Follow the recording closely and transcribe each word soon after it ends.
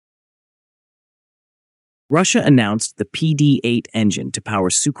Russia announced the PD-8 engine to power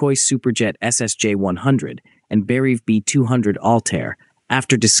Sukhoi Superjet SSJ-100 and Beriev BE-200 Altair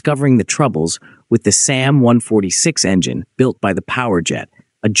after discovering the troubles with the SaM-146 engine built by the Powerjet,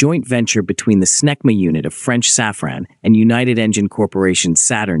 a joint venture between the SNECMA unit of French Safran and United Engine Corporation's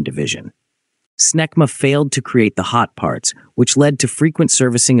Saturn division. SNECMA failed to create the hot parts, which led to frequent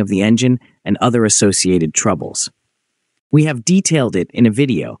servicing of the engine and other associated troubles. We have detailed it in a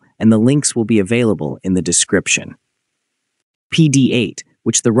video, and the links will be available in the description. PD-8,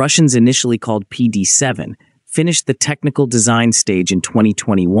 which the Russians initially called PD-7, finished the technical design stage in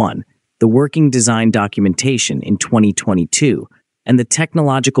 2021, the working design documentation in 2022, and the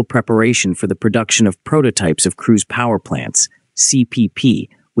technological preparation for the production of prototypes of cruise power plants, CPP,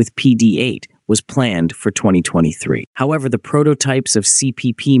 with PD-8 was planned for 2023. However, the prototypes of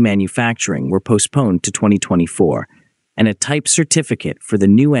CPP manufacturing were postponed to 2024, and a type certificate for the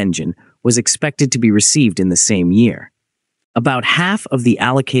new engine was expected to be received in the same year. About half of the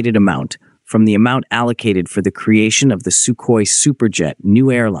allocated amount from the amount allocated for the creation of the Sukhoi Superjet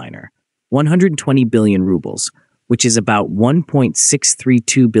new airliner, 120 billion rubles, which is about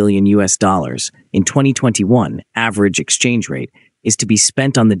 $1.632 billion in 2021 average exchange rate, is to be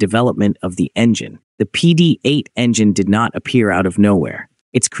spent on the development of the engine. The PD-8 engine did not appear out of nowhere.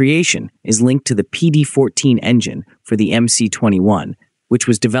 Its creation is linked to the PD-14 engine for the MC-21, which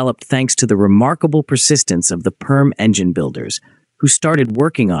was developed thanks to the remarkable persistence of the Perm engine builders, who started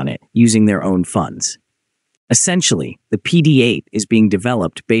working on it using their own funds. Essentially, the PD-8 is being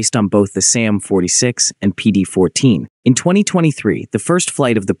developed based on both the SaM-146 and PD-14. In 2023, the first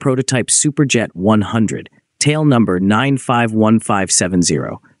flight of the prototype Superjet 100, tail number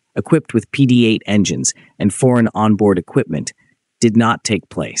 951570, equipped with PD-8 engines and foreign onboard equipment, did not take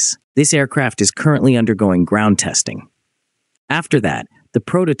place. This aircraft is currently undergoing ground testing. After that, the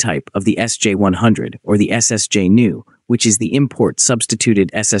prototype of the SJ-100 or the SSJ-NU, which is the import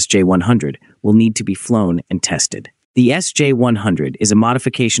substituted SSJ-100, will need to be flown and tested. The SJ-100 is a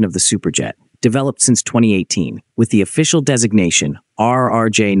modification of the Superjet, developed since 2018, with the official designation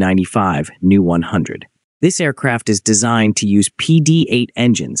RRJ-95 NU 100. This aircraft is designed to use PD-8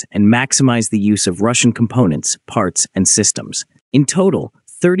 engines and maximize the use of Russian components, parts, and systems. In total,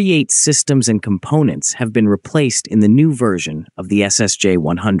 38 systems and components have been replaced in the new version of the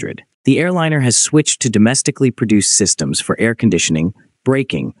SSJ-100. The airliner has switched to domestically produced systems for air conditioning,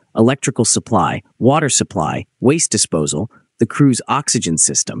 braking, electrical supply, water supply, waste disposal, the crew's oxygen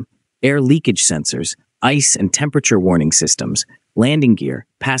system, air leakage sensors, ice and temperature warning systems, landing gear,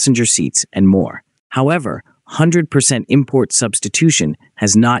 passenger seats, and more. However, 100% import substitution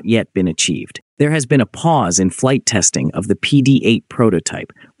has not yet been achieved. There has been a pause in flight testing of the PD-8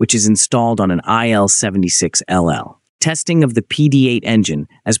 prototype, which is installed on an IL-76LL. Testing of the PD-8 engine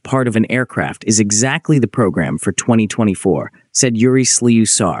as part of an aircraft is exactly the program for 2024, said Yuri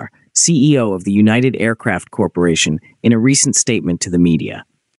Slyusar, CEO of the United Aircraft Corporation, in a recent statement to the media.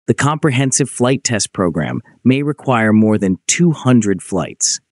 The comprehensive flight test program may require more than 200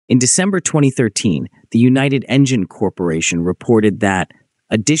 flights. In December 2013, the United Engine Corporation reported that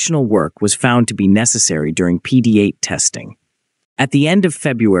additional work was found to be necessary during PD-8 testing. At the end of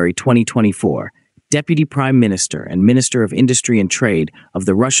February 2024, Deputy Prime Minister and Minister of Industry and Trade of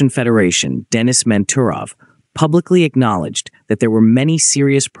the Russian Federation, Denis Manturov, publicly acknowledged that there were many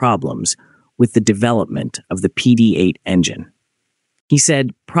serious problems with the development of the PD-8 engine. He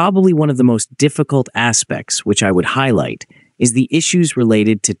said, "Probably one of the most difficult aspects, which I would highlight, is the issues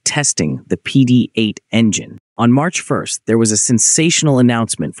related to testing the PD-8 engine." On March 1st, there was a sensational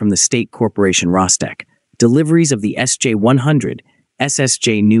announcement from the state corporation Rostec. Deliveries of the SJ-100,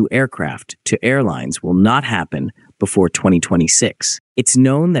 SSJ-NU aircraft to airlines will not happen before 2026. It's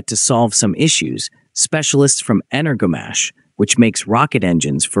known that to solve some issues, specialists from Energomash, which makes rocket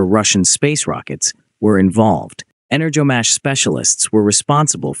engines for Russian space rockets, were involved. Energomash specialists were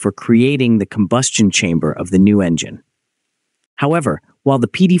responsible for creating the combustion chamber of the new engine. However, while the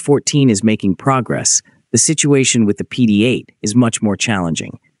PD-14 is making progress, the situation with the PD-8 is much more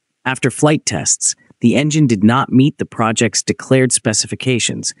challenging. After flight tests, the engine did not meet the project's declared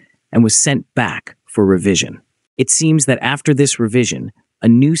specifications and was sent back for revision. It seems that after this revision, a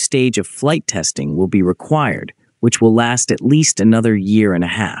new stage of flight testing will be required, which will last at least another year and a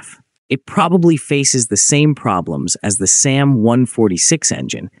half. It probably faces the same problems as the SaM-146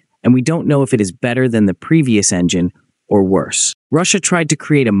 engine, and we don't know if it is better than the previous engine or worse. Russia tried to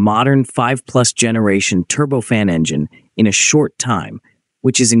create a modern 5+ generation turbofan engine in a short time,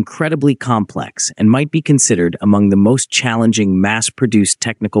 which is incredibly complex and might be considered among the most challenging mass-produced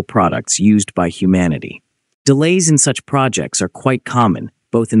technical products used by humanity. Delays in such projects are quite common,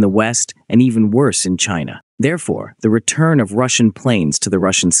 both in the West and even worse in China. Therefore, the return of Russian planes to the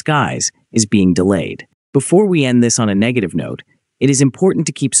Russian skies is being delayed. Before we end this on a negative note, it is important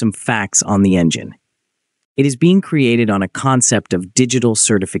to keep some facts on the engine. It is being created on a concept of digital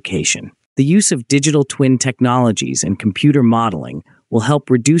certification. The use of digital twin technologies and computer modeling will help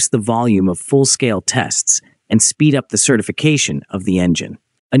reduce the volume of full-scale tests and speed up the certification of the engine.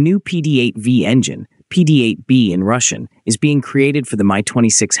 A new PD-8V engine, PD-8B in Russian, is being created for the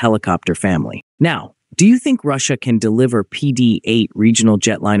Mi-26 helicopter family. Now, do you think Russia can deliver PD-8 regional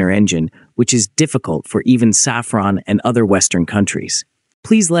jetliner engine, which is difficult for even Safran and other Western countries?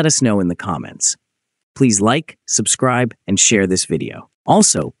 Please let us know in the comments. Please like, subscribe, and share this video.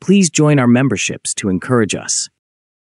 Also, please join our memberships to encourage us.